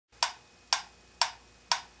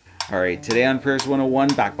Alright, today on Repairs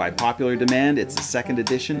 101, back by popular demand, it's the second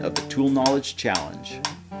edition of the Tool Knowledge Challenge.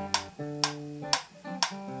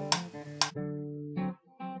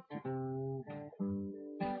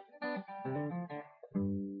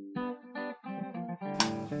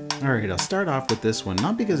 Alright, I'll start off with this one,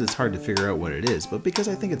 not because it's hard to figure out what it is, but because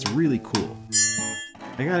I think it's really cool.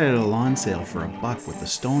 I got it at a lawn sale for $1 with the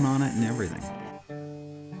stone on it and everything.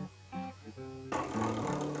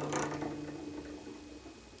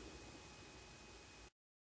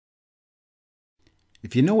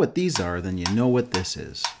 If you know what these are, then you know what this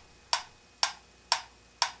is.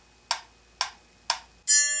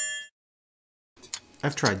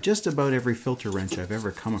 I've tried just about every filter wrench I've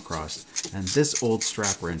ever come across, and this old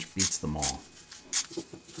strap wrench beats them all.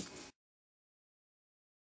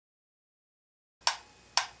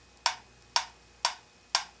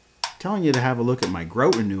 Telling you to have a look at my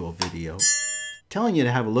Grout Renewal video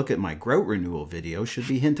should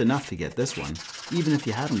be hint enough to get this one, even if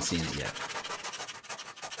you haven't seen it yet.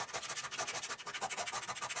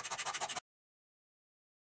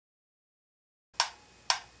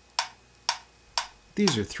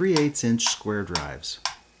 These are 3/8" square drives.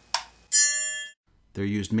 They're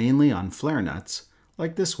used mainly on flare nuts,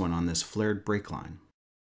 like this one on this flared brake line.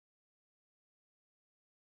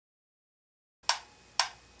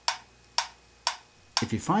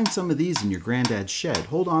 If you find some of these in your granddad's shed,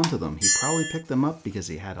 hold on to them. He probably picked them up because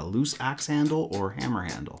he had a loose axe handle or hammer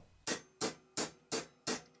handle.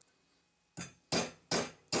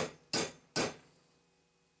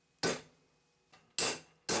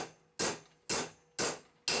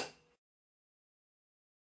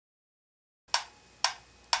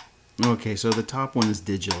 Okay, so the top one is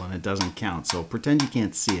digital and it doesn't count, so pretend you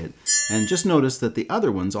can't see it. And just notice that the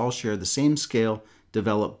other ones all share the same scale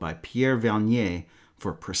developed by Pierre Vernier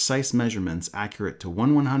for precise measurements accurate to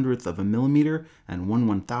 1/100th of a millimeter and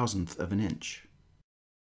 1/1000th of an inch.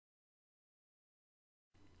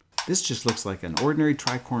 This just looks like an ordinary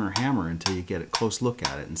tri-corner hammer until you get a close look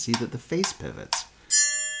at it and see that the face pivots.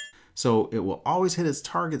 So it will always hit its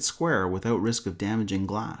target square without risk of damaging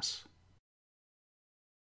glass.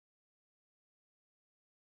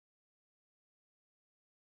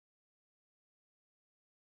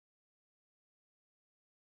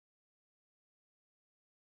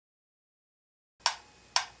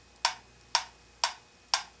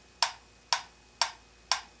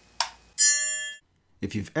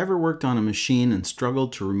 If you've ever worked on a machine and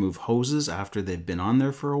struggled to remove hoses after they've been on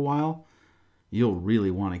there for a while, you'll really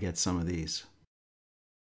want to get some of these.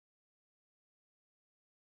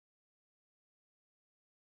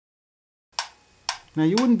 Now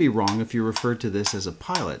you wouldn't be wrong if you referred to this as a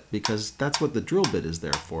pilot, because that's what the drill bit is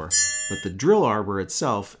there for, but the drill arbor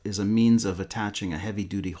itself is a means of attaching a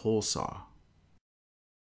heavy-duty hole saw.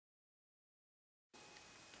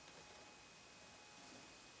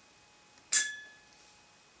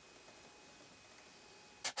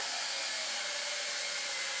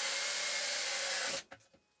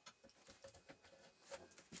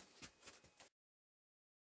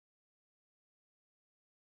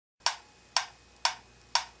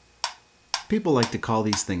 People like to call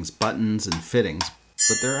these things buttons and fittings,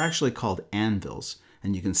 but they're actually called anvils,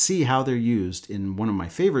 and you can see how they're used in one of my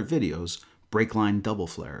favorite videos, brake line double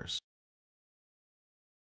flares.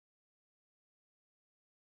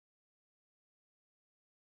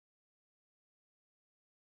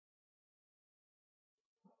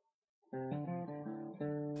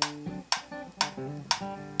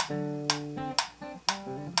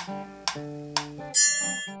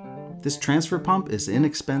 This transfer pump is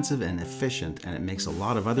inexpensive and efficient, and it makes a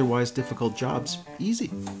lot of otherwise difficult jobs easy.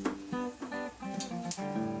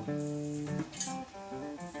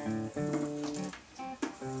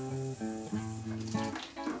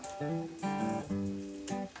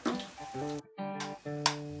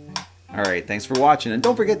 Alright, thanks for watching, and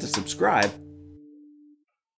don't forget to subscribe.